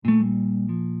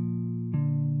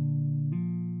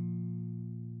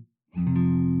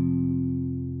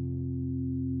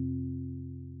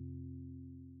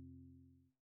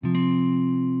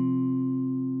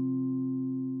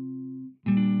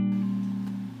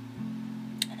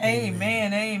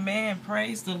Amen. Amen.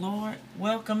 Praise the Lord.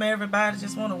 Welcome everybody.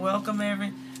 Just want to welcome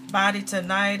everybody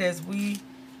tonight as we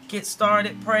get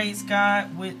started. Praise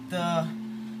God with the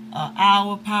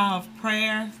hour power of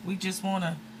prayer. We just want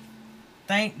to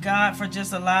thank God for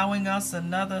just allowing us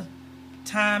another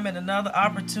time and another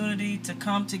opportunity to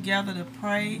come together to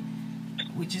pray.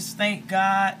 We just thank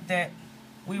God that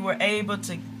we were able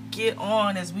to get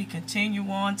on as we continue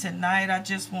on tonight. I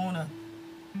just want to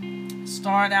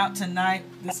start out tonight.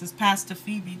 This is Pastor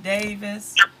Phoebe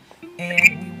Davis,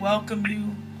 and we welcome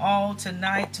you all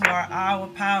tonight to our hour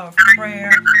power of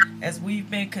prayer as we've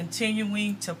been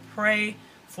continuing to pray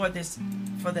for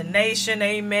the nation.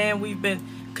 Amen. We've been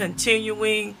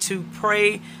continuing to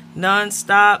pray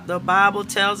nonstop. The Bible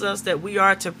tells us that we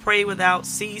are to pray without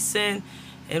ceasing.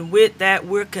 And with that,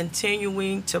 we're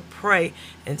continuing to pray.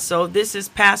 And so this is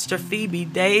Pastor Phoebe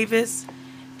Davis,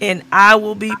 and I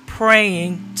will be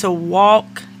praying to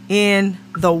walk in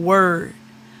the Word.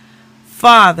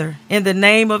 Father, in the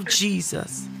name of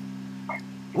Jesus,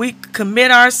 we commit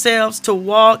ourselves to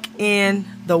walk in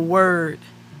the Word.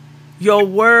 Your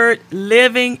Word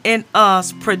living in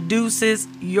us produces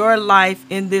your life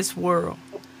in this world.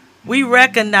 We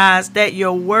recognize that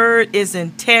your Word is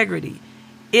integrity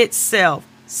itself,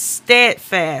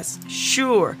 steadfast,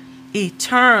 sure,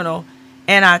 eternal,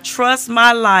 and I trust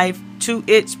my life to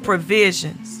its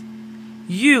provisions.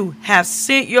 You have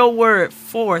sent your word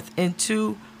forth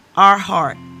into our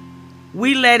heart.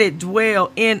 We let it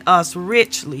dwell in us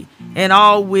richly in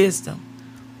all wisdom.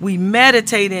 We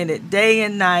meditate in it day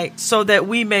and night so that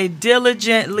we may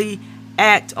diligently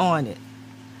act on it.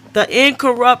 The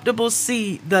incorruptible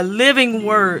seed, the living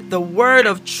word, the word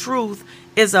of truth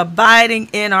is abiding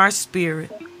in our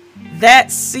spirit.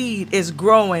 That seed is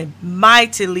growing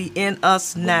mightily in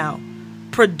us now,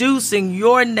 producing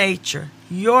your nature,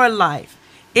 your life.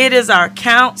 It is our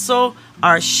counsel,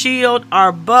 our shield,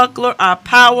 our buckler, our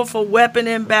powerful weapon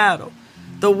in battle.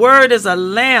 The word is a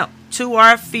lamp to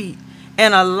our feet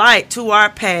and a light to our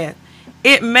path.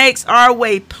 It makes our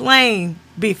way plain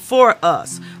before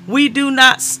us. We do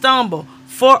not stumble,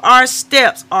 for our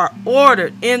steps are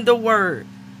ordered in the word.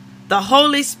 The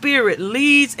Holy Spirit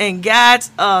leads and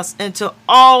guides us into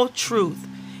all truth.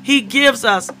 He gives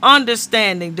us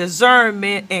understanding,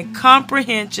 discernment, and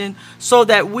comprehension so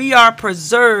that we are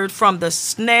preserved from the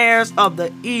snares of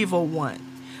the evil one.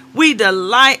 We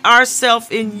delight ourselves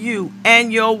in you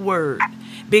and your word.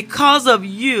 Because of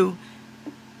you,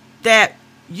 that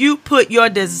you put your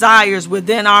desires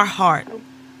within our heart.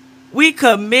 We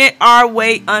commit our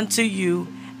way unto you,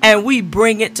 and we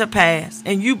bring it to pass,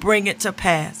 and you bring it to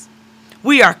pass.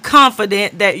 We are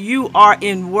confident that you are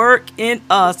in work in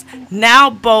us now,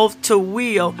 both to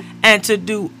will and to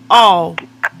do all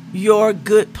your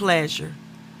good pleasure.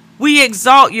 We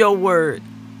exalt your word,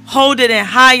 hold it in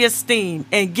high esteem,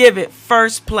 and give it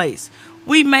first place.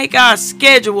 We make our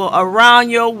schedule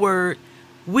around your word.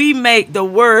 We make the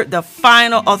word the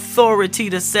final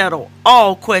authority to settle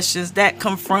all questions that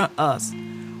confront us.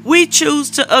 We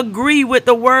choose to agree with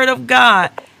the word of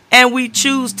God, and we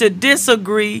choose to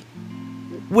disagree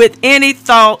with any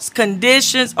thoughts,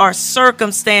 conditions, or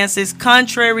circumstances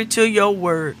contrary to your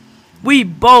word. We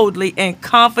boldly and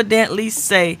confidently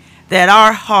say that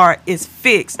our heart is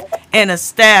fixed and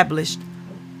established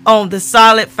on the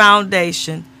solid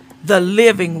foundation, the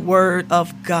living word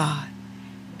of God.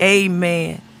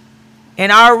 Amen.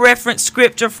 And our reference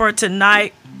scripture for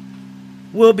tonight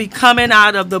will be coming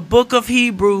out of the book of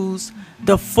Hebrews,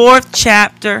 the 4th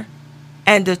chapter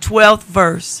and the 12th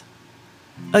verse.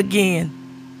 Again,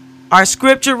 our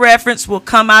scripture reference will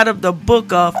come out of the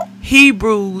book of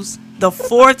Hebrews, the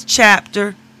 4th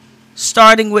chapter,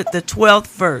 starting with the 12th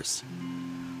verse.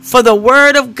 For the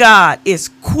word of God is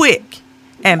quick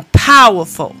and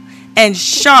powerful and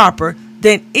sharper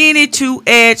than any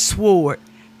two-edged sword,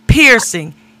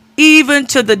 piercing even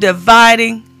to the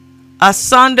dividing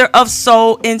asunder of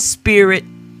soul and spirit,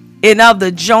 and of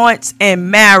the joints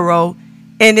and marrow,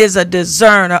 and is a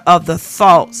discerner of the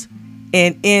thoughts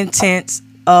and intents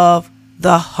of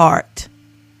the heart.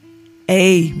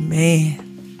 Amen.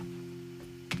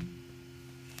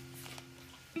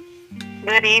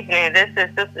 Good evening. This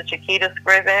is Sister Chiquita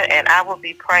Scriven, and I will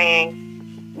be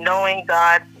praying, knowing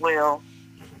God's will.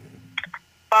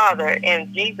 Father,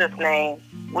 in Jesus' name,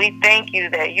 we thank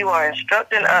you that you are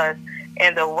instructing us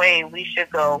in the way we should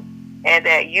go, and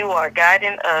that you are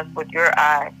guiding us with your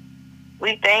eye.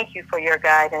 We thank you for your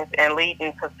guidance and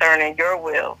leading concerning your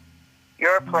will,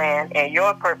 your plan, and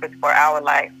your purpose for our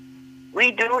life.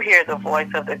 We do hear the voice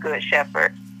of the Good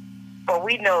Shepherd, for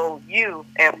we know you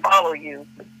and follow you.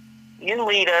 You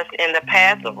lead us in the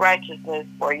path of righteousness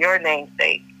for your name's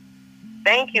sake.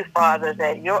 Thank you, Father,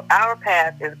 that our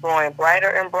path is growing brighter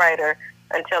and brighter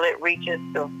until it reaches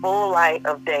the full light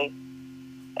of day.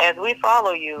 As we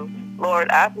follow you, Lord,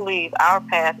 I believe our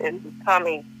path is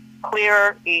becoming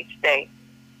clearer each day.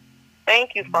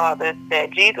 Thank you, Father,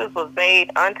 that Jesus was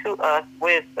made unto us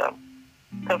wisdom.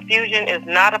 Confusion is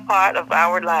not a part of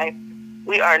our life.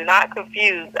 We are not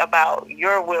confused about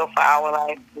your will for our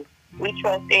life. We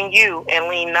trust in you and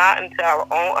lean not into our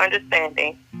own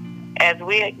understanding. As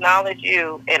we acknowledge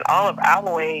you in all of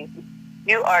our ways,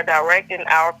 you are directing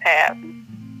our path.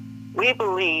 We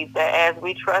believe that as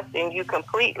we trust in you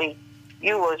completely,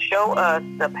 you will show us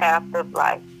the path of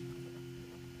life.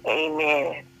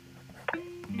 Amen.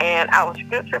 And our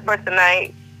scripture for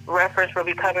tonight reference will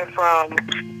be coming from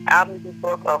out of the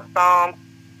book of Psalms,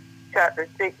 chapter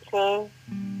 16,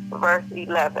 verse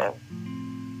 11.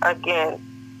 Again,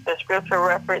 the scripture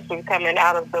reference will be coming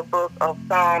out of the book of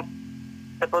Psalms,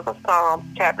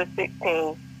 chapter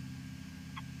 16,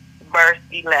 verse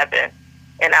 11.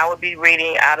 And I will be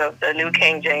reading out of the New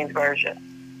King James Version.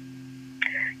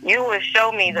 You will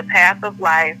show me the path of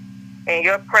life. In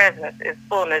your presence is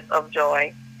fullness of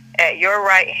joy. At your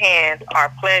right hand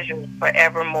are pleasures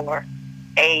forevermore.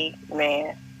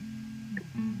 Amen.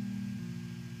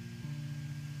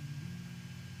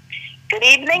 Good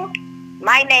evening.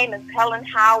 My name is Helen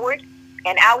Howard,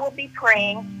 and I will be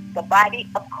praying the body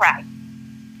of Christ.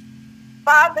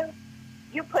 Father,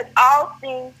 you put all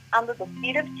things under the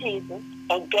feet of Jesus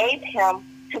and gave him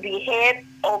to be head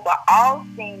over all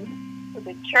things to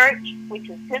the church, which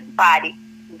is his body,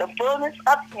 the fullness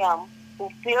of him who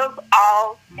fills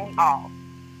all in all.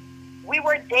 We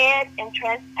were dead in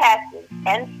trespasses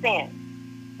and sins,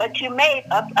 but you made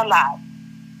us alive.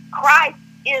 Christ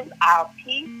is our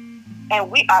peace,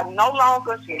 and we are no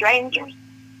longer strangers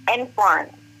and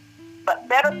foreigners, but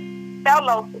better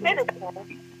fellow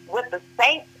citizens with the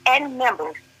saints and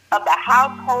members of the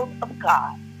household of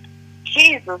God.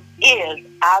 Jesus is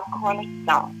our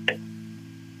cornerstone.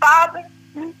 Father,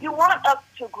 you want us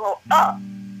to grow up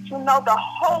to know the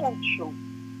whole truth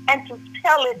and to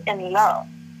tell it in love,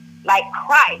 like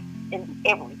Christ in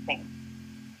everything.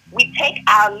 We take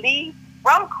our lead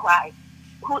from Christ,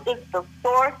 who is the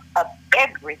source of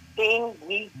everything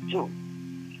we do.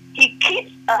 He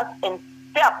keeps us in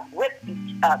step with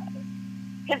each other.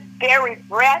 His very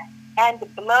breath and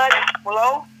blood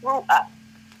flow through us,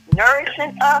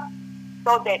 nourishing us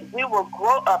so that we will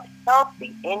grow up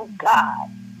healthy in God,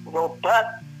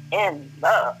 robust in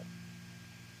love.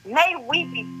 May we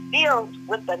be filled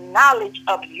with the knowledge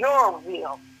of your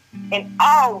will in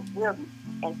all wisdom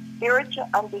and spiritual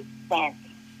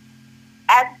understanding.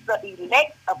 As the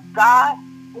elect of God,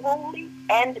 holy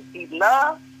and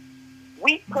beloved,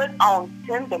 we put on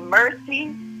tender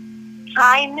mercies,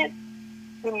 kindness,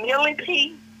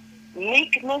 humility,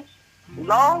 meekness,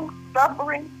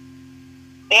 long-suffering,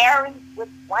 bearing with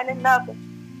one another,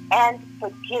 and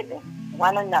forgiving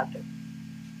one another.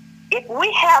 If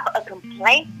we have a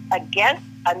complaint against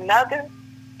another,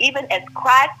 even as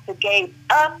Christ forgave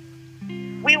us,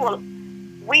 we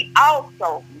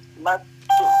also must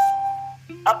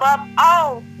do. Above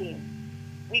all things,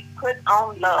 we put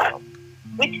on love,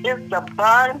 which is the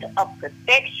bond of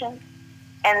perfection,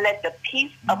 and let the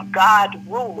peace of God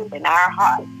rule in our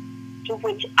hearts, to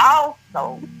which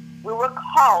also we were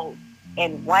called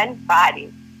in one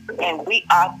body, and we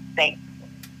are thankful.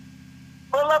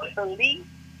 Full of belief,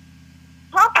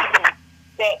 confident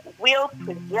that we're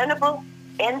presentable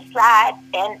inside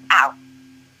and out.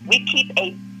 We keep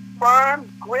a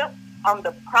firm grip on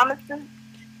the promises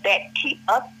that keep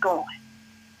us going.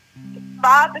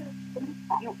 Father,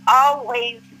 you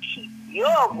always keep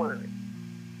your word.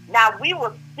 Now we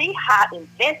will see how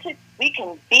inventive we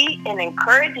can be in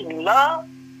encouraging love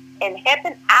and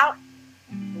helping out,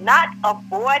 not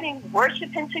avoiding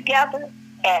worshiping together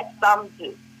as some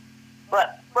do,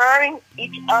 but spurring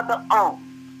each other on,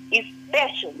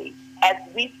 especially as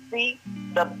we see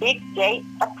the big day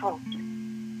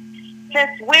approaching.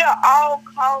 Since we are all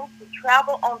called to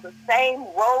travel on the same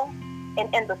road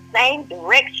and in the same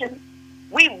direction,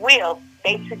 we will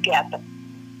stay together,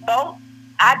 both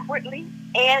outwardly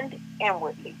and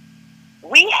inwardly.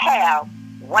 We have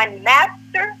one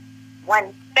master,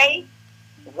 one faith,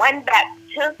 one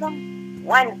baptism,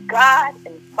 one God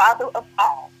and Father of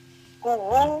all, who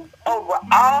rules over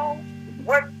all,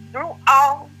 works through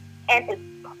all, and is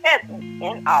present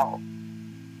in all.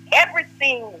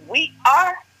 Everything we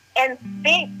are and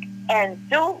think and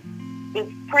do is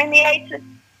permeated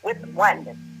with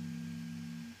oneness.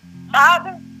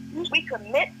 Father, we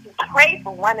commit to pray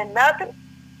for one another,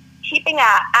 keeping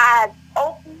our eyes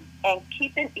open and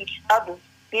keeping each other's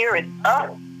spirits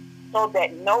up so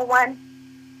that no one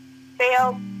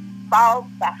falls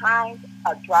behind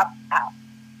or drops out.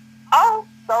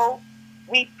 Also,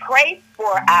 we pray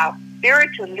for our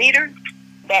spiritual leaders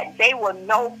that they will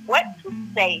know what to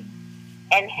say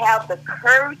and have the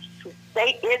courage to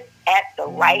say it at the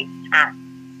right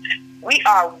time. We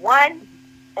are one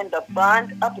in the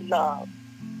bond of love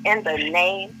in the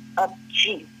name of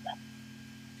Jesus.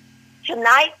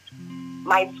 Tonight,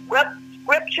 my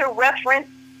scripture reference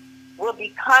will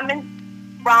be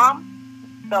coming from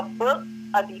the book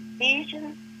of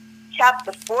Ephesians,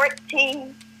 chapter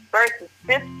 14, verses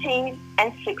 15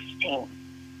 and 16.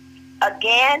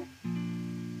 Again,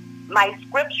 my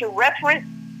scripture reference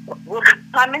will be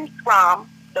coming from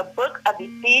the book of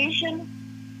Ephesians,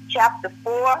 chapter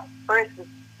 4, verses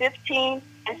 15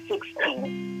 and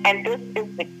 16. And this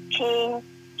is the King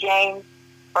James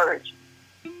Version.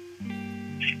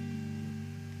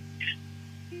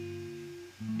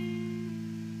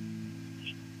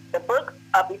 The book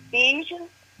of Ephesians,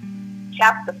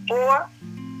 chapter 4,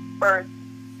 verse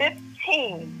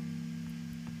 15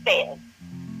 says,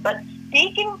 "But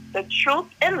speaking the truth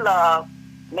in love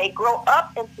may grow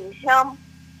up into him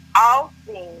all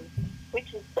things,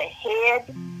 which is the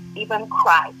head, even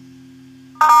Christ."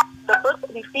 The book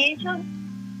of Ephesians,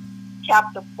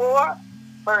 chapter 4,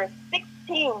 verse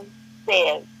 16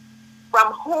 says,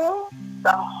 "From whom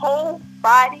the whole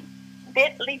body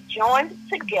fitly joined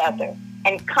together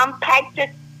and compacted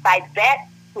by that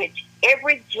which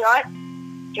every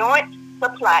joint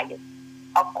supplies,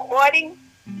 according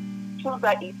to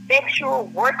the effectual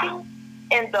working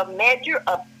in the measure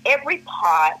of every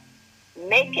part,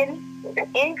 making the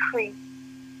increase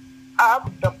of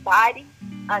the body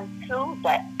unto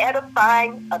the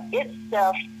edifying of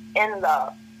itself in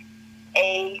love."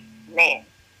 Amen.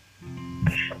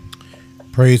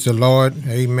 Praise the Lord.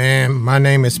 Amen. My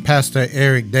name is Pastor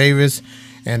Eric Davis,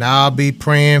 and I'll be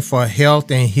praying for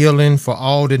health and healing for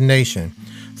all the nation.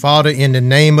 Father, in the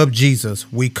name of Jesus,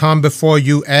 we come before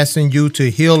you asking you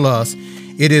to heal us.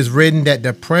 It is written that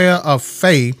the prayer of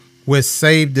faith will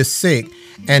save the sick,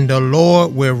 and the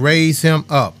Lord will raise him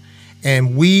up.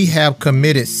 And we have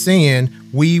committed sin,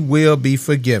 we will be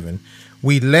forgiven.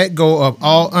 We let go of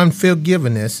all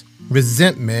unforgiveness,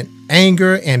 resentment,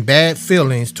 anger, and bad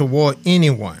feelings toward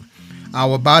anyone.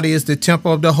 Our body is the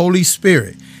temple of the Holy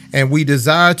Spirit, and we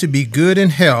desire to be good in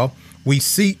health. We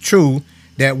seek truth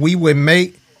that we would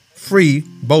make free,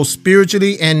 both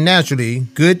spiritually and naturally,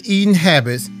 good eating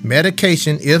habits,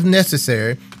 medication if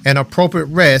necessary, and appropriate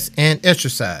rest and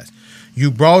exercise. You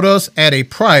brought us at a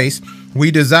price. We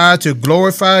desire to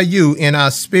glorify you in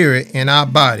our spirit and our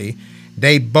body.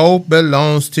 They both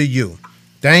belong to you.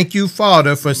 Thank you,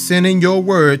 Father, for sending your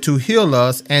word to heal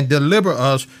us and deliver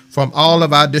us from all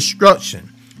of our destruction.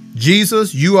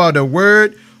 Jesus, you are the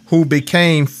word who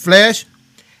became flesh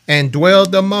and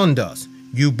dwelled among us.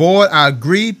 You bore our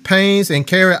grief, pains, and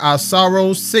carried our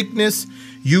sorrows, sickness.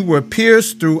 You were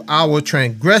pierced through our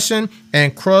transgression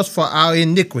and crushed for our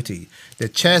iniquity. The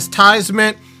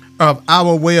chastisement of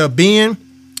our well-being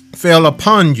fell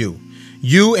upon you.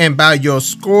 You, and by your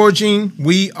scourging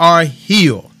we are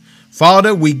healed.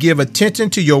 Father, we give attention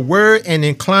to your word and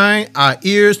incline our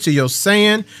ears to your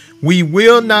saying. We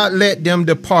will not let them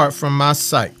depart from my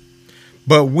sight,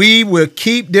 but we will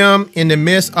keep them in the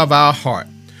midst of our heart,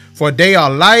 for they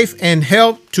are life and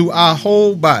health to our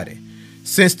whole body.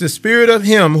 Since the spirit of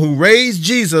him who raised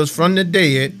Jesus from the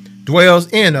dead dwells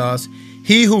in us,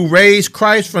 he who raised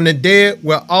Christ from the dead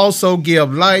will also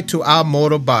give life to our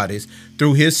mortal bodies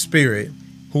through his spirit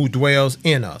who dwells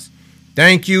in us.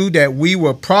 Thank you that we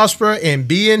will prosper and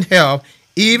be in health,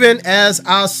 even as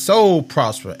our soul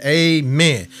prosper.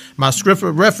 Amen. My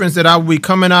scripture reference that I will be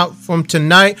coming out from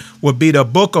tonight will be the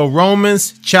book of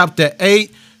Romans, chapter 8,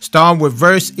 starting with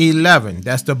verse 11.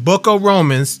 That's the book of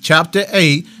Romans, chapter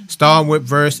 8, starting with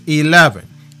verse 11.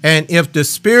 And if the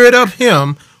spirit of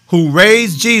him who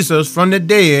raised Jesus from the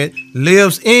dead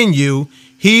lives in you,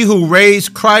 he who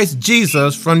raised Christ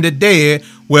Jesus from the dead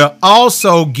will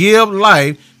also give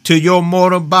life to your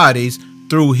mortal bodies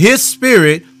through his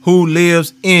spirit who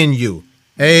lives in you.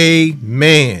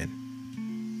 Amen.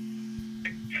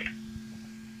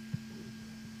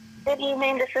 Good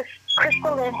evening. This is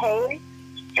Crystal Lynn Hayes,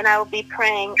 and I will be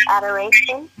praying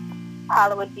adoration.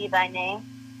 Hallowed be thy name.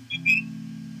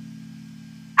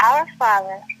 Our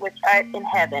Father, which art in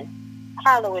heaven,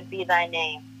 hallowed be thy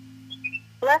name.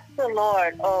 Bless the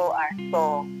Lord, O our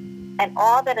soul, and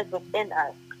all that is within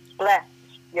us. Bless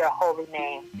your holy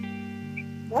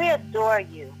name. We adore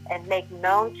you and make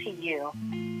known to you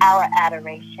our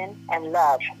adoration and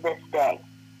love this day.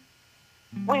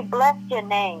 We bless your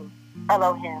name,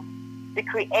 Elohim, the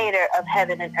creator of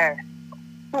heaven and earth,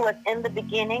 who was in the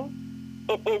beginning,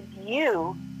 It is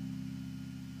you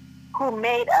who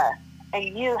made us,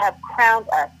 and you have crowned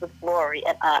us with glory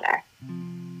and honor.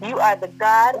 You are the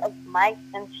God of might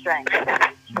and strength.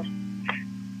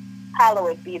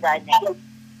 Hallowed be thy name.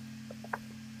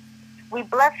 We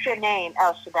bless your name,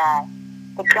 El Shaddai,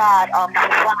 the God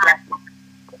Almighty.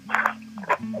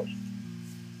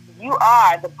 You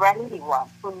are the breasty one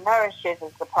who nourishes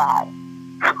and supplies.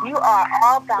 You are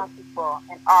all bountiful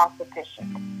and all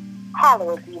sufficient.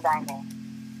 Hallowed be thy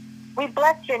name. We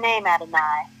bless your name,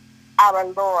 Adonai, our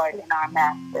Lord and our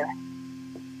Master.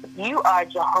 You are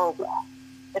Jehovah,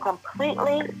 the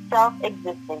completely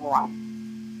self-existing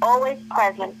one, always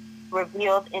present,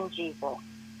 revealed in Jesus,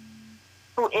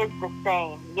 who is the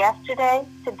same yesterday,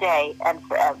 today, and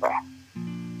forever.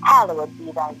 Hallowed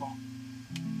be thy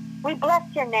name. We bless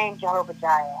your name, Jehovah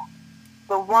Jireh,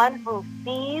 the one who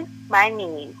sees my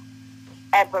needs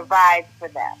and provides for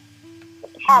them.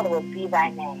 Hallowed be thy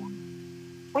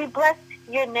name. We bless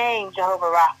your name,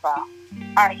 Jehovah Rapha,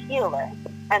 our healer,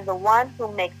 and the one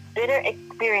who makes bitter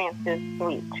experiences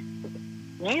sweet.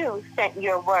 You sent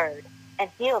your word and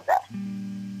healed us.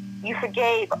 You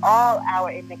forgave all our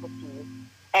iniquities,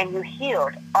 and you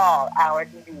healed all our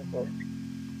diseases.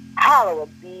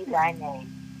 Hallowed be thy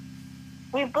name.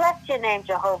 We bless your name,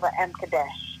 Jehovah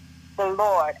M'Kadesh, the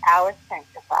Lord, our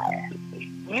sanctifier.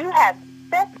 You have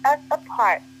set us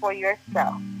apart for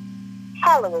yourself.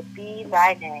 Hallowed be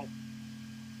thy name.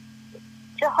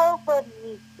 Jehovah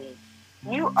Nissi,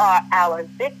 you are our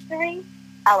victory,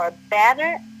 our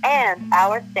banner, and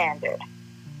our standard.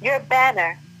 Your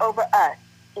banner over us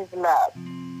is love.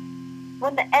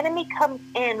 When the enemy comes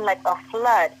in like a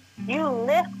flood, you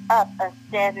lift up a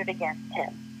standard against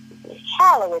him.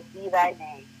 Hallowed be thy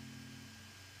name.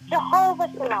 Jehovah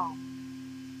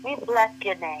Shalom, we bless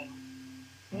your name.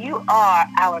 You are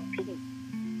our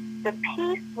peace, the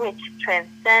peace which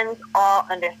transcends all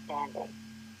understanding,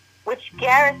 which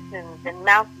garrisons and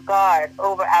mounts guard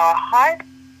over our hearts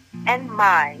and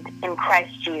mind in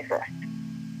Christ Jesus.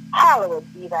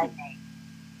 Hallowed be thy name.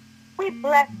 We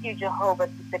bless you, Jehovah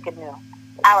Tsidkenu,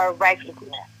 our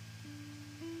righteousness.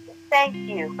 Thank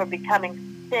you for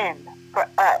becoming sin for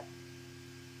us,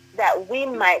 that we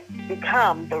might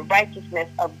become the righteousness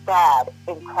of God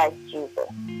in Christ Jesus.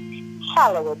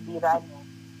 Hallowed be thy name.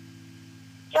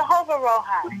 Jehovah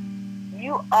Rohi,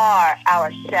 you are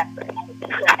our shepherd,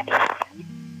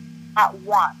 not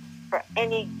want for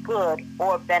any good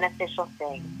or beneficial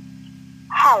thing.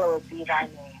 Hallowed be thy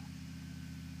name.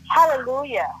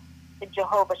 Hallelujah to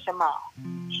Jehovah Shammah,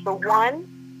 the one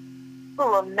who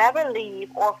will never leave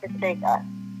or forsake us.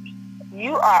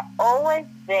 You are always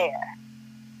there.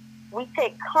 We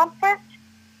take comfort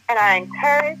and are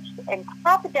encouraged and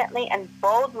confidently and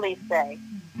boldly say,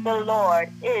 the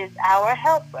Lord is our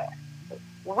helper.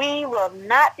 We will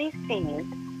not be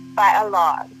seized by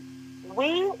alarm.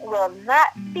 We will not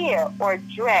fear or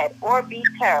dread or be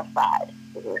terrified.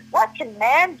 What can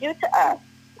man do to us?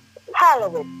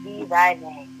 Hallowed be thy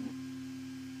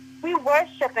name. We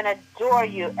worship and adore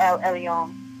you, El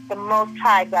Elyon, the Most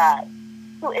High God,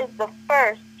 who is the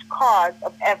first cause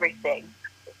of everything,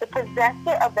 the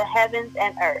possessor of the heavens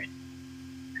and earth.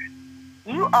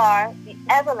 You are the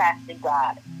everlasting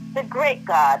God, the great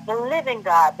God, the living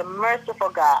God, the merciful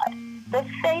God, the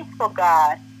faithful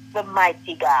God, the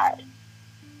mighty God.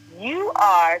 You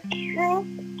are truth,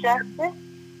 justice,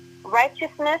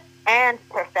 righteousness, and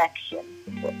perfection.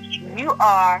 You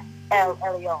are El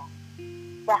Elyon,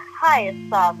 the highest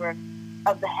sovereign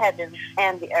of the heavens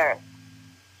and the earth.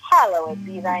 Hallowed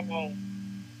be thy name.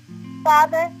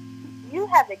 Father, you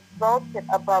have exalted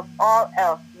above all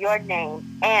else your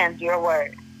name and your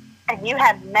word, and you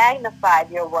have magnified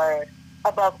your word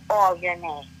above all your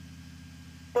name.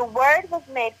 The word was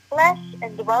made flesh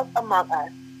and dwelt among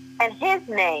us, and his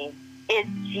name is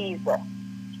Jesus.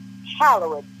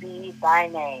 Hallowed be thy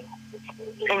name.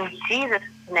 In Jesus'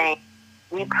 name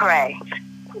we pray.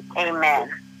 Amen.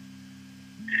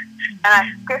 And our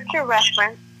scripture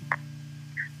reference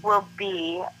will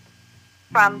be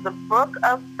from the book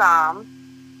of Psalms,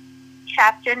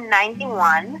 chapter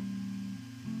 91,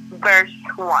 verse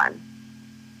 1.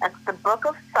 That's the book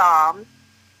of Psalms,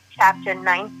 chapter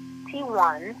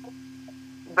 91,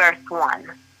 verse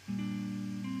 1.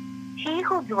 He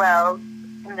who dwells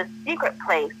in the secret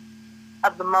place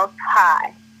of the Most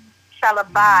High shall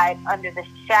abide under the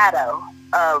shadow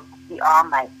of the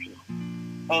Almighty.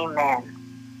 Amen.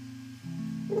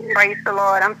 Praise the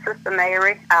Lord. I'm Sister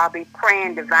Mary. I'll be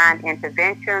praying divine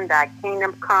intervention. Thy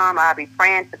kingdom come. I'll be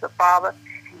praying to the Father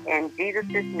in Jesus'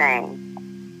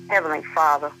 name. Heavenly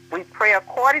Father, we pray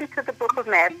according to the book of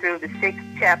Matthew, the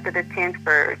 6th chapter, the 10th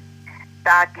verse.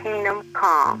 Thy kingdom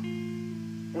come.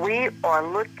 We are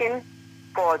looking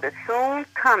for the soon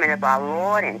coming of our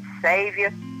Lord and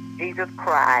Savior, Jesus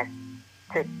Christ.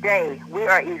 Today, we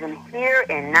are even here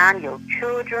and now your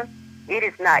children. It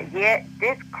is not yet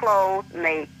disclosed,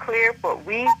 made clear, but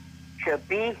we shall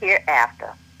be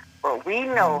hereafter. But we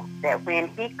know that when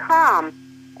he comes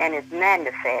and is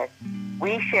manifest,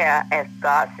 we shall, as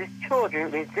God's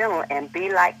children, resemble and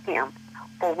be like him.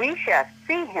 For we shall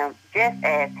see him just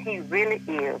as he really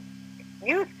is.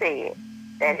 You said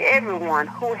that everyone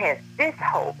who has this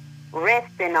hope,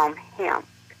 resting on him,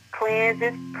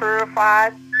 cleanses,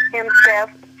 purifies himself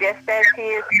just as he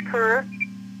is pure,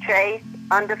 chaste,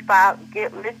 undefiled,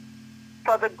 guiltless.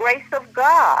 For the grace of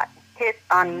God, his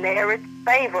unmerited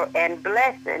favor and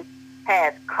blessing,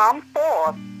 has come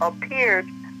forth, appeared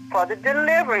for the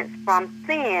deliverance from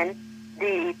sin,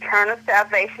 the eternal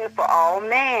salvation for all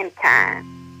mankind.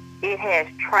 It has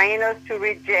trained us to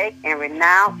reject and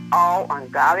renounce all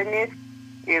ungodliness,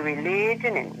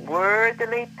 irreligion, and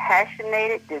worldly,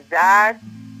 passionate desires,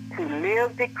 to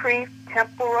live decreased,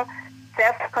 temporal,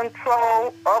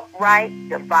 self-control, upright,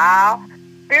 devout,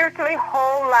 spiritually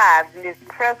whole lives in this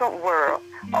present world,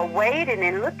 awaiting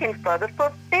and looking for the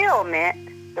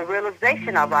fulfillment, the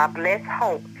realization of our blessed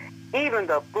hope, even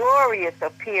the glorious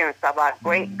appearance of our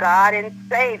great God and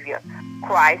Savior,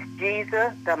 Christ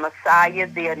Jesus, the Messiah,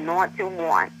 the Anointed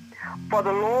One. For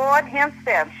the Lord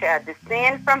himself shall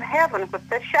descend from heaven with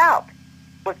a shout,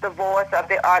 with the voice of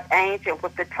the archangel,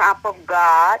 with the trump of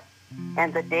God,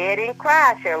 and the dead in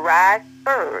Christ shall rise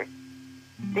first.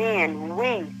 Then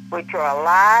we, which are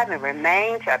alive and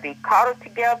remain, shall be caught up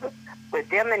together with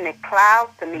them in the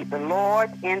clouds to meet the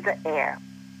Lord in the air.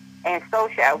 And so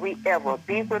shall we ever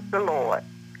be with the Lord.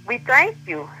 We thank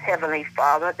you, Heavenly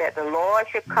Father, that the Lord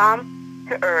should come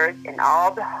to earth and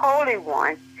all the holy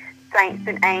ones, saints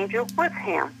and angels with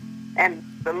him. And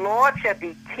the Lord shall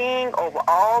be king over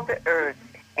all the earth.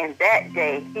 And that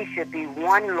day he shall be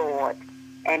one Lord,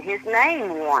 and his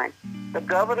name one. The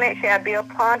government shall be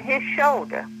upon his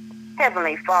shoulder.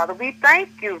 Heavenly Father, we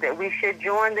thank you that we should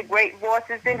join the great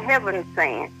voices in heaven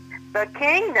saying, the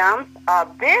kingdoms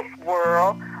of this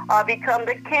world are become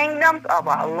the kingdoms of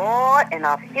our Lord and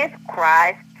of his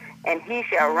Christ, and he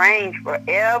shall reign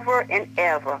forever and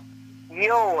ever.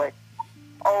 Yours,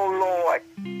 O Lord,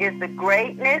 is the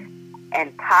greatness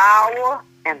and power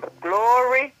and the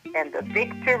glory and the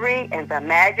victory and the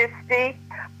majesty,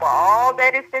 for all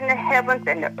that is in the heavens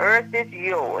and the earth is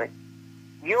yours.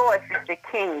 Yours is the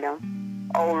kingdom,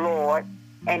 O Lord,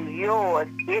 and yours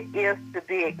it is to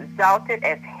be exalted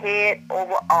as head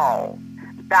over all.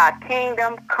 Thy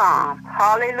kingdom come.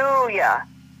 Hallelujah.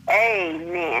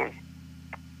 Amen.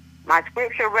 My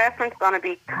scripture reference is going to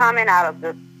be coming out of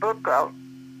the book of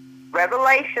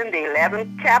Revelation, the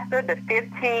 11th chapter, the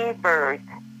 15th verse.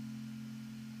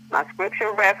 My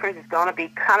scripture reference is going to be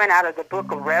coming out of the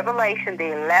book of Revelation, the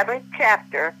 11th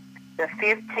chapter, the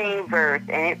 15th verse,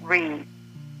 and it reads,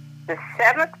 the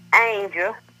seventh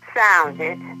angel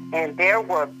sounded, and there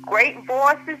were great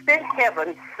voices in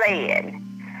heaven saying,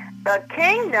 the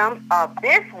kingdoms of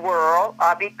this world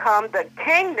are become the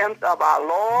kingdoms of our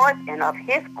Lord and of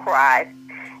his Christ,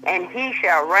 and he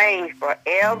shall reign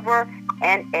forever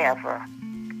and ever.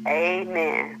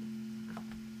 Amen.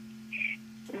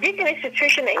 Deaconess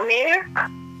Patricia McNair,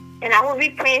 and I will be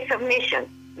praying submission.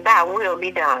 Thy will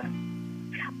be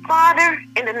done. Father,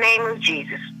 in the name of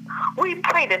Jesus, we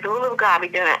pray that the will of God be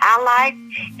done in our life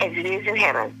as it is in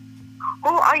heaven. Who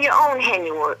are your own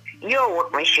handiwork, your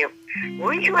workmanship,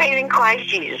 recreated in Christ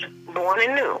Jesus, born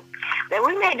anew, that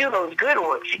we may do those good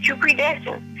works that you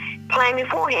predestined, planned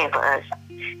beforehand for us,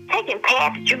 taking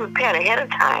paths that you prepared ahead of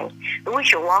time, that we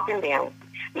shall walk in them,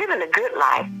 living a good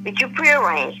life that you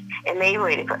prearranged and made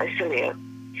ready for us to live.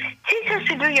 Teach us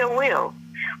to do your will,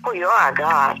 for you are our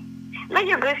God. Let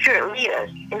your good spirit lead us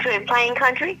into a plain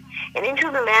country and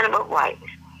into the land of uprightness.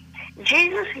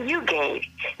 Jesus, you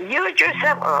yielded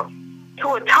yourself up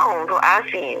to atone for our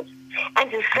sins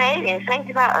and to save and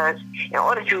sanctify us in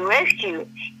order to rescue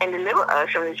and deliver us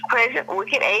from this present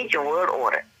wicked age and world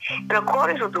order, in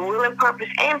accordance with the will and purpose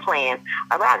and plan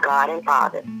of our God and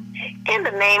Father. In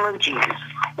the name of Jesus,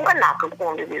 we're not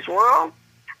conformed to this world,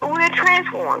 but we are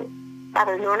transformed by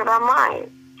the renewing of our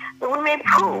mind, that we may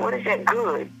prove what is that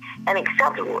good and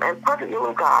acceptable and perfect will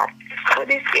of God. For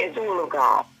this is the will of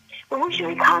God, that we should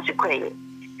be consecrated,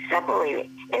 separated,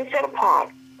 and set apart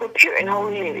for pure and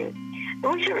holy living,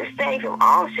 that we should abstain from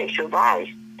all sexual vice,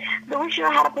 that we should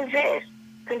know how to possess,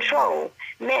 control,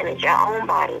 manage our own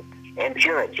body in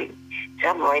purity,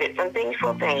 separated from things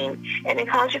profane, and in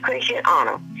consecration and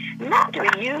honor, not to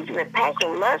be used in the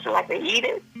passion of lust like the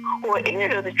heathen, who are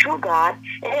ignorant of the true God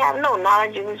and have no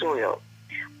knowledge of his will.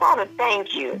 Father,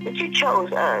 thank you that you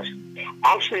chose us.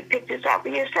 Actually picked us out for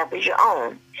yourself as your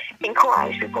own in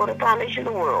Christ before the foundation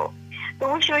of the world.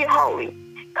 That we shall be holy,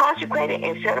 consecrated,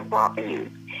 and set apart for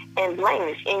you, and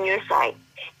blameless in your sight,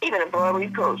 even above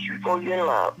reproach before you in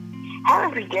love.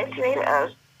 Having predestinated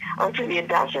us unto the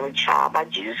adoption of a child by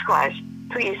Jesus Christ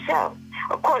to yourself,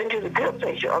 according to the good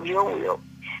pleasure of your will.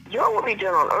 Your will be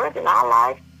done on earth in our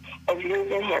life as it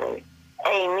is in heaven.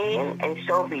 Amen, and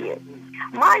so be it.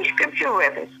 My scripture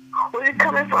reference will be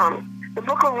coming from the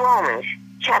book of Romans,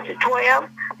 chapter 12,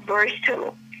 verse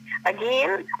 2.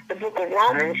 Again, the book of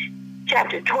Romans,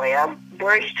 chapter 12,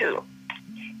 verse 2.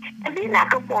 And be not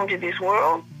conformed to this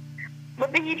world,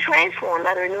 but be ye transformed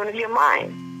by the renewing of your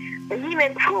mind, that ye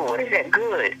may prove what is that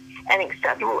good and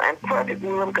acceptable and perfect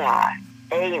will of God.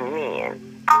 Amen.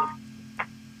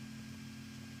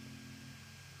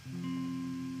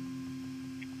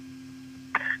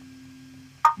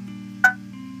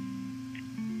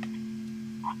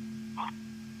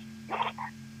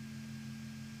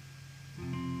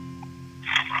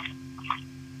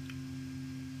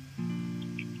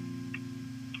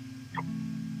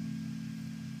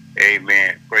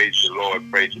 Amen. Praise the Lord.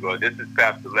 Praise the Lord. This is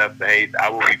Pastor Lester Hayes. I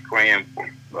will be praying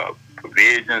for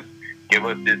provisions. Give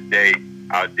us this day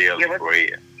our daily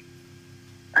bread.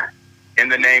 In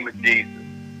the name of Jesus,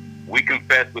 we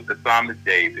confess with the psalmist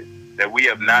David that we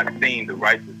have not seen the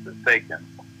righteous forsaken,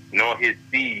 nor his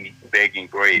seed begging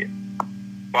bread.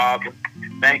 Father,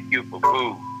 thank you for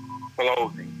food,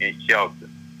 clothing, and shelter.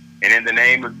 And in the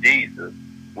name of Jesus,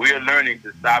 we are learning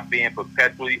to stop being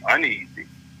perpetually uneasy,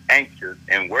 anxious,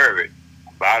 and worried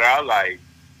about our life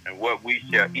and what we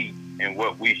shall eat and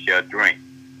what we shall drink,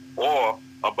 or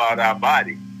about our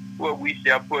body, what we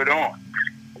shall put on.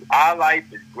 Our life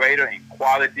is greater in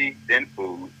quality than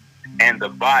food, and the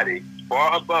body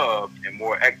far above and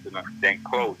more excellent than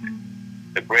clothing.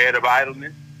 The bread of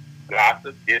idleness,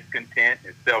 gossip, discontent,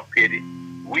 and self-pity,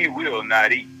 we will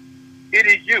not eat. It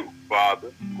is you,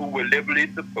 Father, who will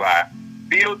liberally supply,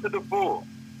 fill to the full,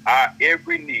 our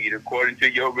every need according to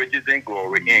your riches and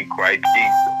glory in Christ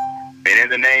Jesus. And in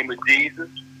the name of Jesus,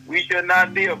 we shall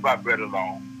not live by bread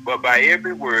alone, but by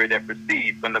every word that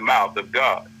proceeds from the mouth of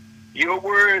God. Your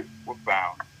words were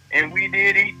found, and we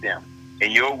did eat them.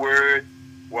 And your word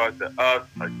was to us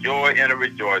a joy and a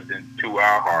rejoicing to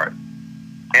our hearts.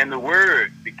 And the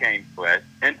word became flesh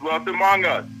and dwelt among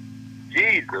us.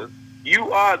 Jesus,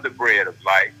 you are the bread of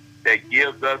life that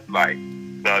gives us life,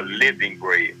 the living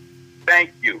bread.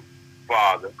 Thank you,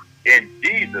 Father, in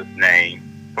Jesus'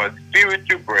 name, for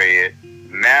spiritual bread,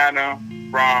 manna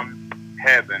from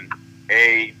heaven.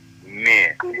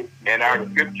 Amen. And our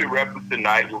scripture reference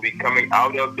tonight will be coming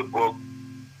out of the book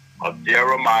of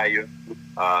Jeremiah,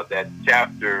 that's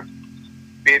chapter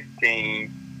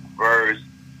 15, verse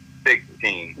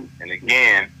 16. And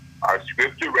again, our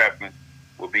scripture reference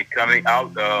will be coming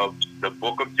out of the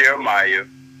book of Jeremiah,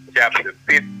 chapter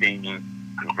 15,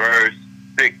 verse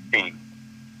 16.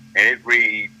 And it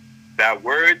reads, thy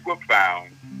words were found,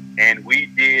 and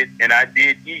I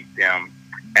did eat them,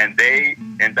 and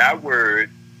thy word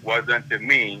was unto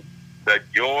me the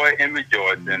joy and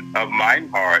rejoicing of mine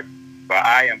heart, for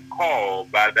I am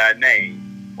called by thy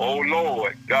name, O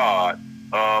Lord God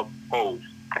of hosts.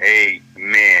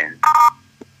 Amen.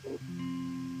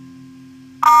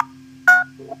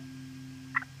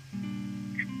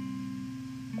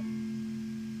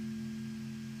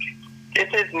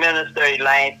 This is Minister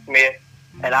Elaine Smith,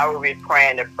 and I will be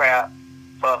praying the prayer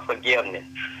for forgiveness.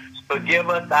 Forgive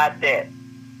us our debt.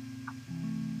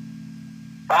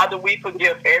 Father, we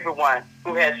forgive everyone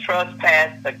who has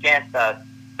trespassed against us,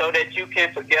 so that you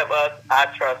can forgive us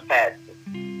our trespasses.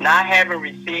 Not having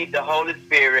received the Holy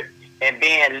Spirit and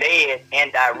being led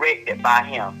and directed by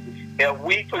him. If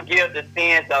we forgive the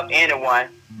sins of anyone,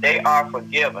 they are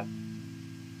forgiven.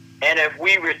 And if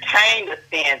we retain the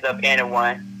sins of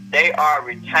anyone, they are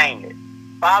retained.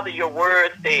 Father, your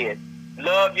word says,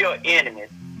 love your enemies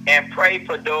and pray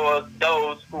for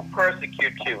those who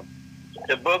persecute you.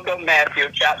 The book of Matthew,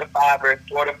 chapter 5, verse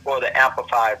 44, the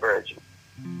Amplified Version.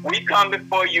 We come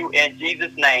before you in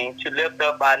Jesus' name to lift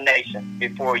up our nation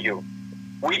before you.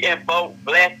 We invoke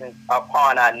blessings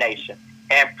upon our nation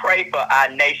and pray for our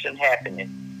nation's happiness.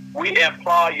 We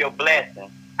implore your blessing,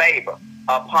 favor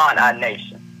upon our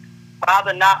nation.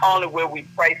 Father, not only will we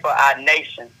pray for our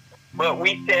nation, but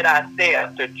we set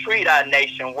ourselves to treat our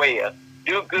nation well,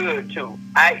 do good to,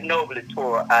 act nobly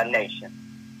toward our nation.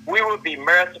 We will be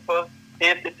merciful,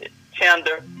 sensitive,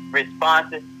 tender,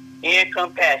 responsive, and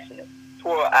compassionate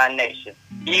toward our nation,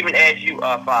 even as you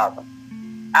are, Father.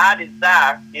 Our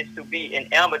desire is to be an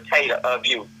imitator of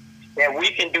you, that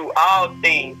we can do all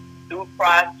things through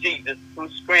Christ Jesus, who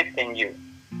strengthened you,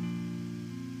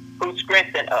 who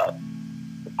strengthened us.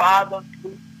 Father,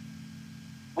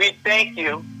 we thank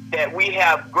you that we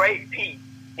have great peace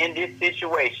in this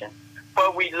situation,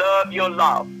 for we love your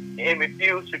law and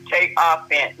refuse to take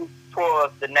offense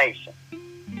towards the nation.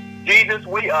 Jesus,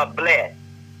 we are blessed,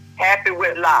 happy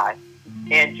with life,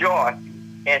 and joy,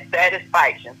 and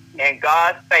satisfaction, and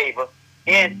God's favor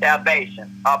in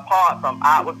salvation, apart from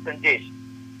outward conditions,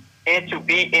 and to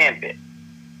be envied.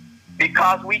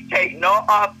 Because we take no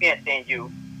offense in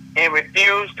you, and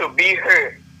refuse to be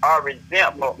hurt, or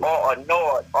resentful, or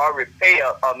annoyed, or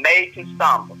repelled, or made to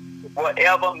stumble,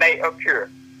 whatever may occur.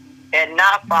 And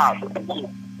now, Father,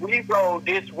 we roll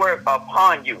this work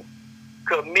upon you,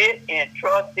 commit and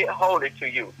trust it wholly to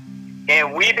you.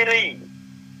 And we believe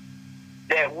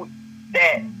that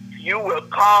you will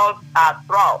cause our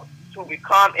thoughts to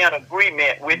become in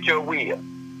agreement with your will.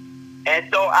 And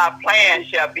so our plan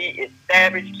shall be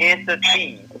established in the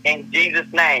deed. In Jesus'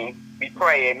 name we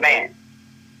pray, amen.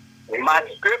 My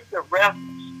scripture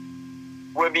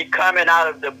reference will be coming out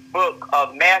of the book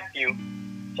of Matthew,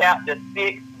 chapter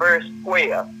 6, verse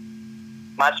 12.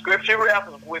 My scripture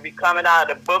reference will be coming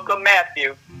out of the book of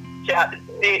Matthew, chapter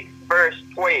 6, verse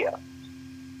 12.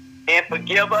 And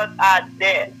forgive us our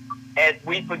debt as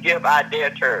we forgive our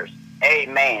debtors.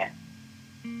 Amen.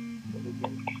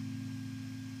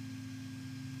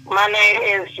 My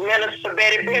name is Minister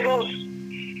Betty Biggles.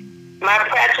 My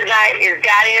prayer tonight is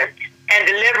guidance and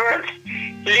deliverance.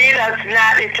 Lead us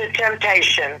not into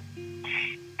temptation.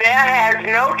 There has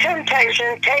no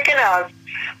temptation taken us,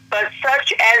 but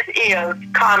such as is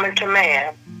common to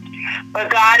man. But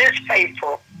God is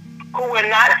faithful, who will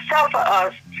not suffer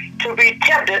us to be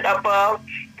tempted above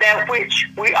that which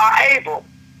we are able,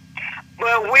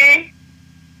 but will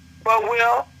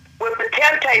with the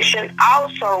temptation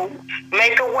also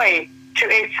make a way to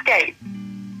escape,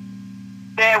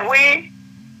 that we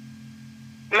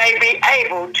may be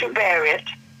able to bear it.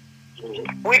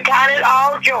 We count it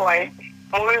all joy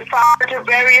when we fall into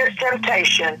various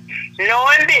temptations,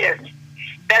 knowing this,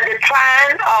 that the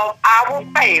trying of our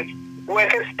faith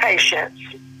worketh patience.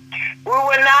 We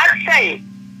will not say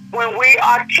when we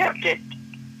are tempted,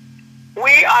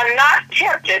 we are not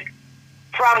tempted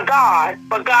from God,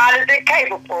 but God is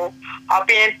incapable of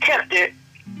being tempted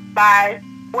by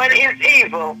what is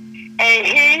evil, and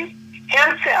he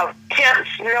himself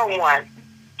tempts no one.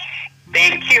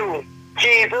 Thank you,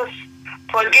 Jesus,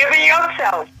 for giving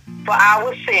yourself for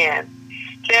our sin,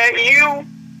 that you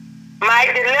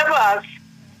might deliver us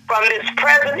from this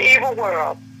present evil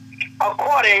world,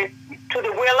 according to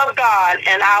the will of God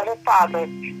and our Father,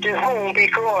 to whom be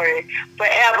glory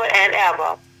forever and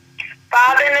ever.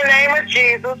 Father, in the name of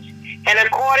Jesus, and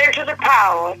according to the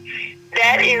power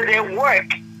that is at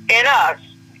work in us,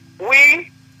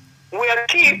 we will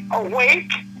keep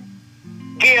awake,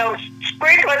 give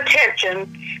spiritual attention,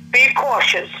 be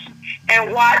cautious,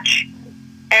 and watch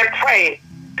and pray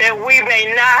that we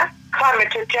may not come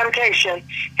into temptation.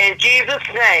 In Jesus'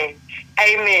 name,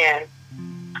 amen.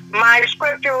 My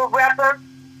scriptural reference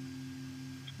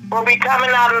will be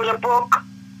coming out of the book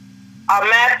of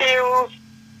Matthew,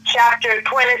 chapter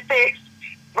 26,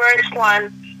 verse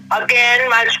 1. Again,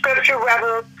 my scripture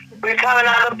reference will be coming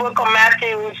out of the book of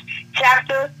Matthew,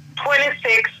 chapter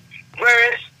 26,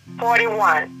 verse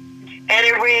 41. And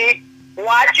it reads,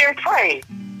 watch and pray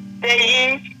that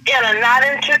ye enter not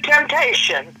into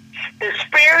temptation. The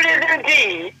spirit is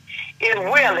indeed is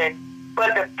willing,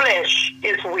 but the flesh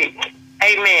is weak.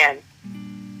 Amen.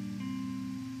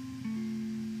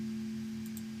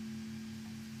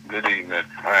 Good evening.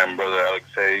 I am Brother Alex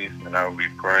Hayes, and I will be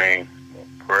praying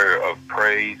a prayer of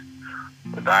praise.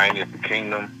 For thine is the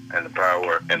kingdom, and the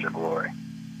power, and the glory.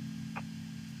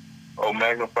 Oh,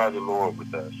 magnify the Lord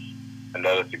with us, and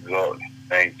let us exalt his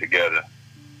name together.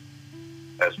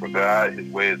 As for God, his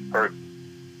way is perfect.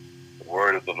 The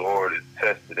word of the Lord is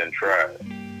tested and tried.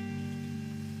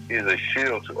 He is a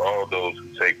shield to all those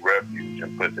who take refuge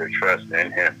and put their trust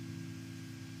in him.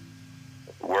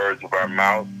 The words of our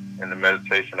mouth and the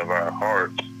meditation of our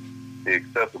hearts be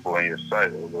acceptable in your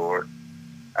sight, O Lord,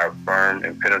 our firm,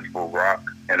 impenetrable rock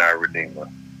and our Redeemer.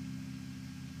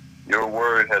 Your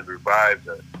word has revived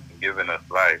us and given us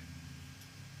life.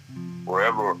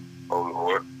 Forever, O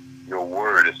Lord, your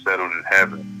word is settled in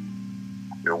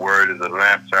heaven. Your word is a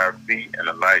lamp to our feet and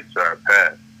a light to our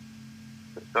path.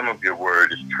 The sum of your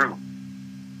word is true,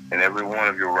 and every one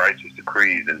of your righteous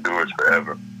decrees endures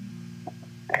forever.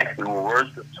 We will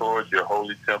worship towards your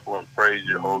holy temple and praise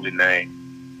your holy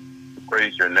name.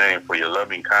 Praise your name for your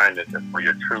loving kindness and for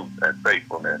your truth and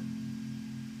faithfulness.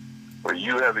 For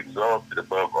you have exalted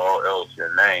above all else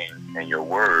your name and your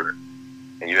word,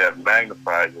 and you have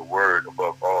magnified your word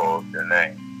above all your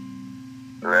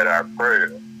name. Let our prayer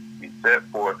be set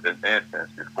forth as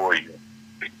incense before you,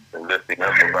 the lifting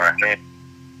up of our hands,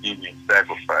 evening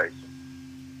sacrifice.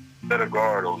 Set a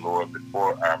guard, O Lord,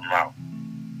 before our mouth.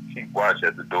 Keep watch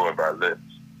at the door of our lips.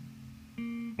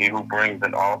 He who brings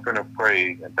an offering of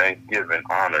praise and thanksgiving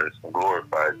honors and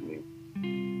glorifies me.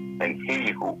 And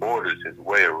he who orders his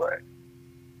way aright,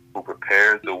 who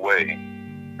prepares the way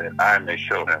that I may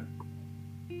show him.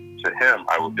 To him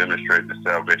I will demonstrate the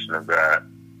salvation of God.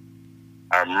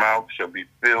 Our mouth shall be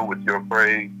filled with your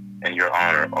praise and your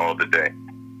honor all the day.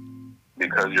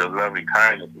 Because your loving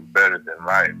kindness is better than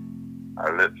life,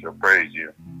 our lips shall praise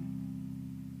you.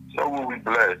 So will we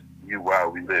bless you while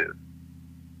we live.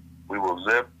 We will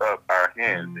lift up our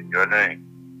hands in your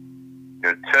name.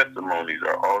 Your testimonies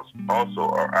are also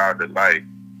our delight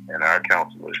and our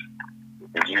counselors.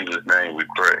 In Jesus' name we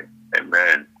pray.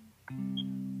 Amen.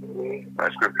 My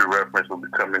scripture reference will be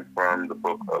coming from the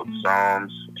book of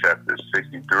Psalms, chapter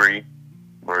 63,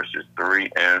 verses 3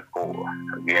 and 4.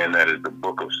 Again, that is the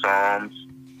book of Psalms,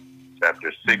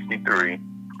 chapter 63,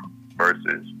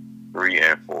 verses 3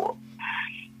 and 4.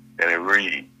 And it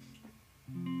reads,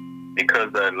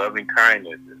 because thy loving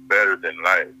kindness is better than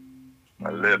life,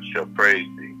 my lips shall praise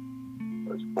thee.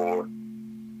 Verse 4,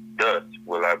 thus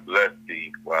will I bless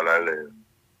thee while I live.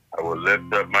 I will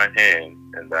lift up my hands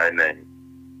in thy name.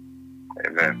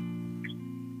 Amen.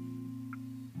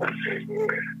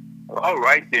 All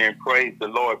right then, praise the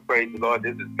Lord, praise the Lord.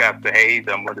 This is Pastor Hayes.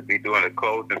 I'm going to be doing a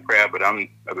closing prayer, but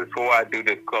before I do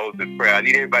this closing prayer, I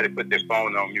need everybody to put their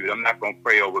phone on mute. I'm not going to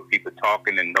pray over people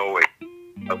talking and noise.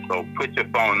 So put your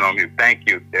phone on mute. Thank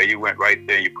you. There you went right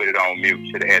there. You put it on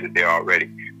mute. Should have had it there already.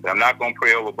 But I'm not going to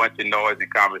pray over a bunch of noisy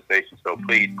conversations. So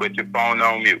please put your phone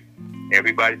on mute.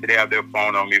 Everybody should have their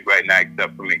phone on mute right now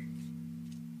except for me.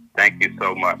 Thank you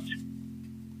so much.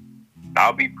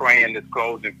 I'll be praying this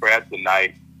closing prayer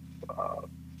tonight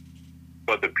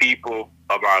for the people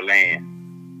of our land.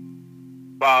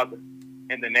 Father,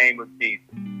 in the name of Jesus,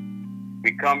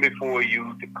 we come before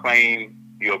you to claim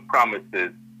your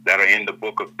promises that are in the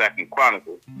book of 2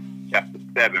 Chronicles, chapter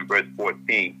 7, verse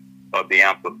 14 of the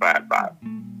Amplified Bible,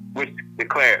 which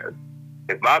declares,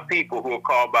 if my people who are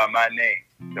called by my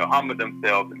name shall humble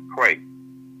themselves and pray,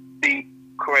 seek,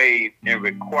 crave, and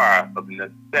require of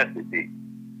necessity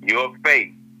your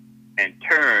faith, and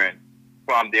turn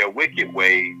from their wicked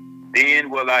ways,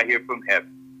 then will I hear from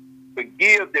heaven,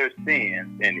 forgive their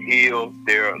sins, and heal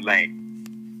their land.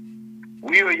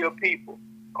 We are your people,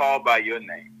 called by your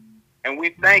name, and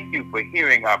we thank you for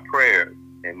hearing our prayers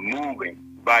and moving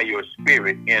by your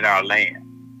spirit in our land.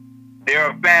 There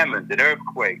are famines and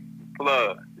earthquakes,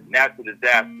 floods, natural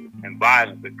disasters, and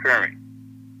violence occurring.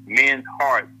 Men's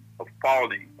hearts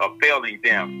are failing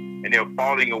them, and they're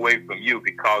falling away from you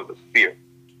because of fear.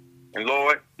 And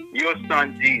Lord, your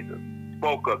son Jesus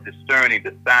spoke of discerning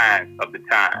the signs of the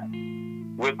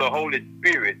time. With the Holy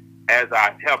Spirit as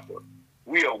our helper,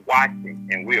 we are watching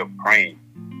and we are praying.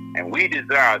 And we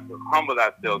desire to humble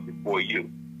ourselves before you,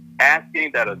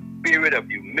 asking that a spirit of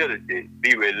humility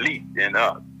be released in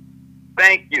us.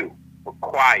 Thank you for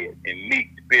quiet and meek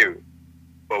spirit,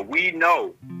 for we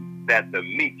know that the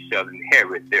meek shall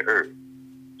inherit the earth.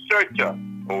 Search us,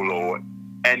 O Lord,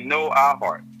 and know our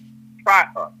hearts. Try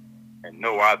us and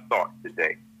know our thoughts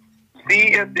today.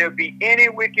 See if there be any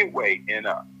wicked way in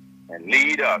us, and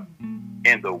lead us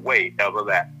in the way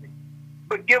everlasting.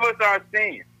 Forgive us our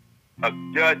sins of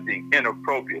judging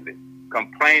inappropriately,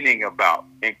 complaining about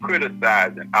and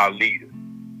criticizing our leaders.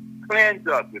 Cleanse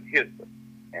us with hyssop,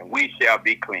 and we shall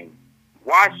be clean.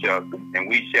 Wash us, and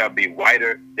we shall be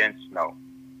whiter than snow.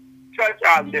 Touch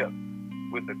our lips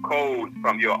with the coals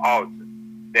from your altar,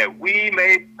 that we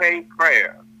may pray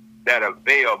prayers that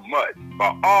avail much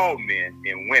for all men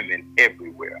and women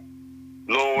everywhere.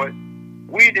 Lord,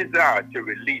 we desire to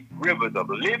release rivers of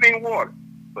living water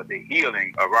for the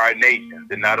healing of our nations,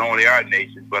 and not only our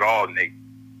nations, but all nations.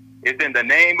 It's in the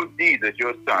name of Jesus,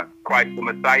 your Son, Christ the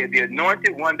Messiah, the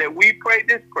Anointed One, that we pray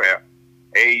this prayer.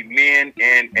 Amen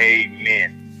and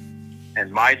amen.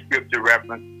 And my scripture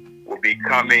reference will be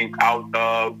coming out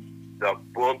of the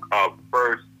book of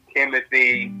 1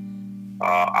 Timothy.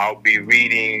 I'll be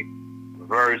reading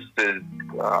verse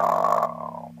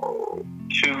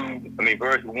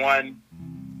 1,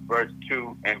 verse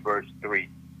 2, and verse 3.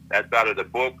 That's out of the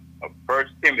book of 1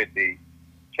 Timothy,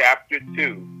 chapter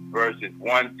 2, verses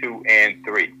 1, 2, and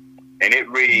 3. And it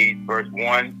reads, verse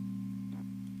 1,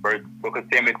 book of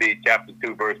Timothy, chapter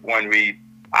 2, verse 1 reads,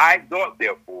 I exhort,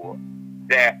 therefore,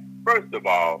 that first of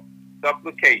all,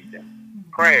 supplication,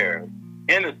 prayers,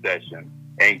 intercession,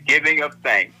 and giving of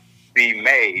thanks be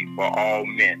made for all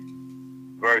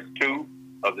men. Verse 2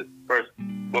 of the first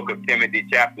book of Timothy,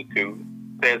 chapter 2,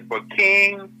 says, for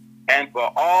kings and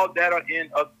for all that are in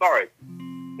authority,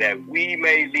 that we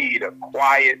may lead a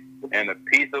quiet and a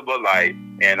peaceable life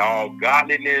in all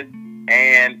godliness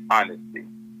and honesty.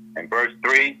 And verse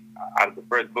 3 out of the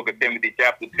first book of Timothy,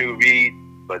 chapter 2 reads,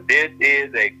 but this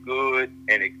is good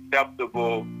and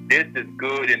acceptable in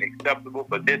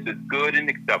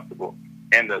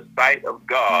the sight of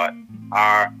God,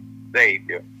 our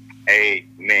Savior.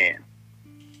 Amen.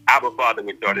 Our Father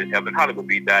which art in heaven, hallowed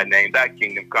be thy name. Thy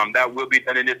kingdom come, thy will be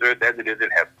done in this earth as it is in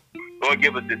heaven. Lord,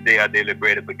 give us this day our daily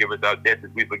bread, and forgive us our debts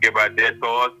as we forgive our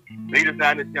debtors. Lead us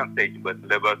not into temptation, but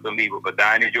deliver us from evil. For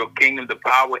thine is your kingdom, the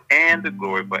power, and the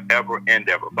glory forever and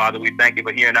ever. Father, we thank you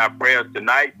for hearing our prayers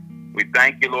tonight. We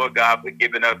thank you, Lord God, for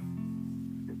giving us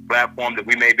this platform that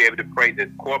we may be able to pray this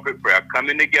corporate prayer,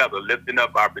 coming together, lifting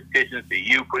up our petitions to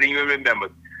you, putting you in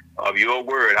remembrance of your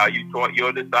word, how you taught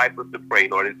your disciples to pray,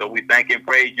 Lord. And so we thank and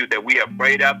praise you that we have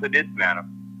prayed after this manner.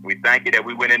 We thank you that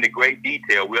we went into great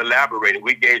detail. We elaborated.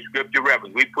 We gave scripture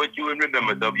reference. We put you in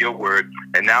remembrance of your word.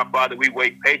 And now, Father, we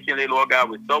wait patiently, Lord God,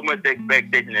 with so much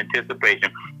expectation and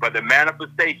anticipation for the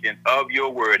manifestation of your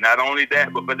word. Not only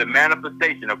that, but for the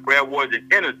manifestation of prayer warriors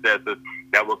and intercessors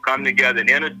that will come together and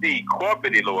intercede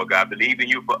corporately, Lord God, believing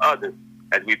you for others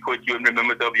as we put you in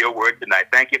remembrance of your word tonight.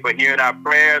 Thank you for hearing our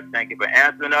prayers. Thank you for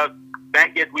answering us.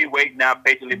 Thank you as we wait now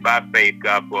patiently by faith,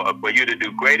 God, for you to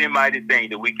do great and mighty things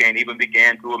that we can't even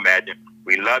begin to imagine.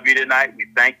 We love you tonight. We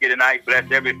thank you tonight. Bless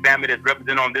every family that's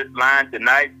represented on this line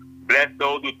tonight. Bless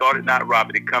those who thought it not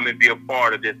robbery to come and be a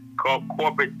part of this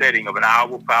corporate setting of an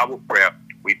hour power prayer.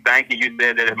 We thank you. You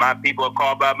said that if my people are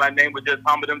called by my name, would just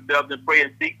humble themselves and pray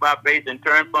and seek my face and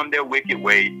turn from their wicked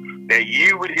ways, that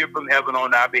you would hear from heaven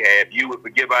on our behalf. You would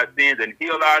forgive our sins and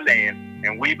heal our land.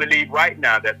 And we believe right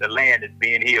now that the land is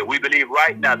being healed. We believe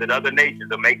right now that other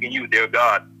nations are making you their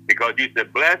God, because you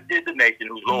said, blessed is the nation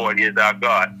whose Lord is our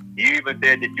God. You even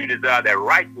said that you desire that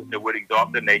righteousness would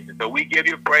exalt the nation. So we give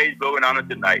you praise, glory, and honor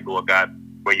tonight, Lord God,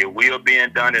 for your will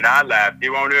being done in our lives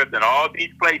here on earth and all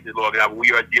these places, Lord God, where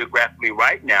we are geographically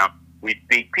right now. We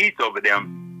speak peace over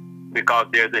them, because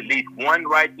there's at least one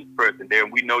righteous person there,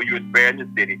 and we know you're sparing the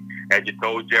city, as you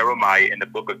told Jeremiah in the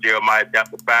book of Jeremiah,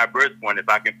 chapter 5, verse 1. If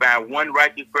I can find one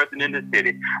righteous person in the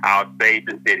city, I'll save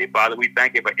the city. Father, we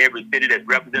thank you for every city that's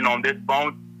represented on this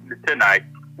phone tonight.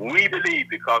 We believe,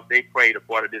 because they prayed a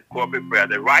part of this corporate prayer,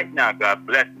 that right now, God,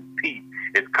 blessing, peace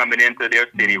is coming into their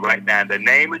city right now in the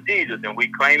name of Jesus. And we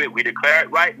claim it, we declare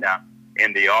it right now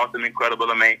in the awesome, incredible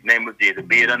name of Jesus.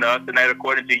 Be it unto us tonight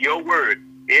according to your word.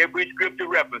 Every scripture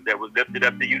reference that was lifted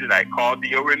up to you tonight, called to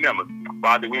your remembrance.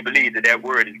 Father, we believe that that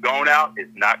word is gone out.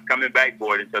 It's not coming back,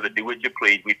 Lord, until to do what you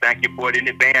please. We thank you for it in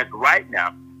advance right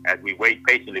now as we wait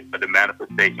patiently for the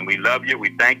manifestation. We love you. We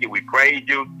thank you. We praise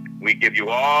you. We give you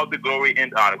all the glory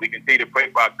and honor. We continue to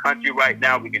pray for our country right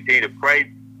now. We continue to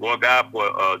pray, Lord God, for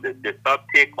this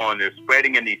uptick on the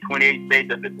spreading in these 28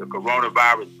 states of the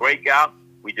coronavirus breakout.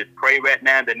 We just pray right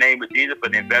now in the name of Jesus for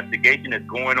the investigation that's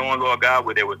going on, Lord God,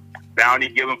 where there was bounty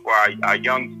given for our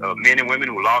young men and women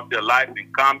who lost their lives in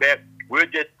combat. We're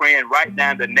just praying right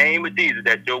now in the name of Jesus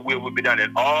that your will be done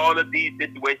in all of these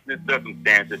situations and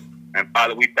circumstances. And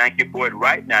Father, we thank you for it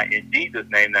right now in Jesus'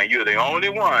 name. Now, you're the only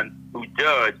one who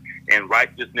judge in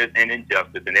righteousness and in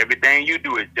justice, and everything you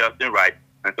do is just and right.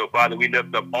 And so, Father, we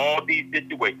lift up all these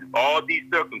situations, all these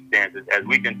circumstances, as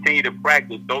we continue to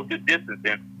practice social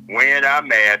distancing, wearing our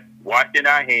masks, washing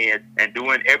our hands, and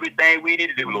doing everything we need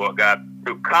to do, Lord God,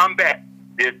 to combat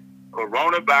this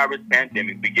coronavirus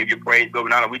pandemic. We give you praise, glory,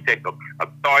 and honor. We take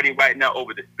authority right now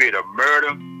over the spirit of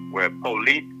murder, where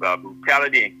police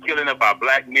brutality and killing of our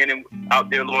black men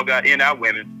out there, Lord God, and our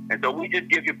women. And so we just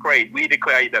give you praise. We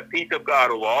declare the peace of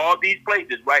God over all these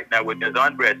places right now with this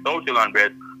unrest, social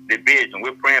unrest, division.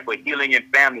 We're praying for healing in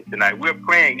families tonight. We're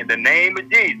praying in the name of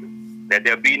Jesus that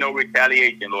there be no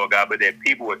retaliation, Lord God, but that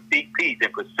people will seek peace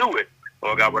and pursue it,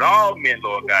 Lord God, with all men,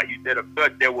 Lord God. You said of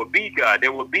such there will be, God,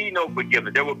 there will be no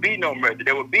forgiveness, there will be no mercy,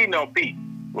 there will be no peace,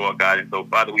 Lord God. And so,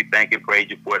 Father, we thank and praise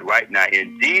you for it right now.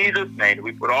 In Jesus' name,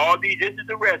 we put all these issues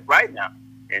to rest right now.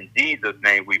 In Jesus'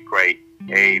 name we pray.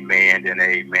 Amen and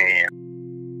amen.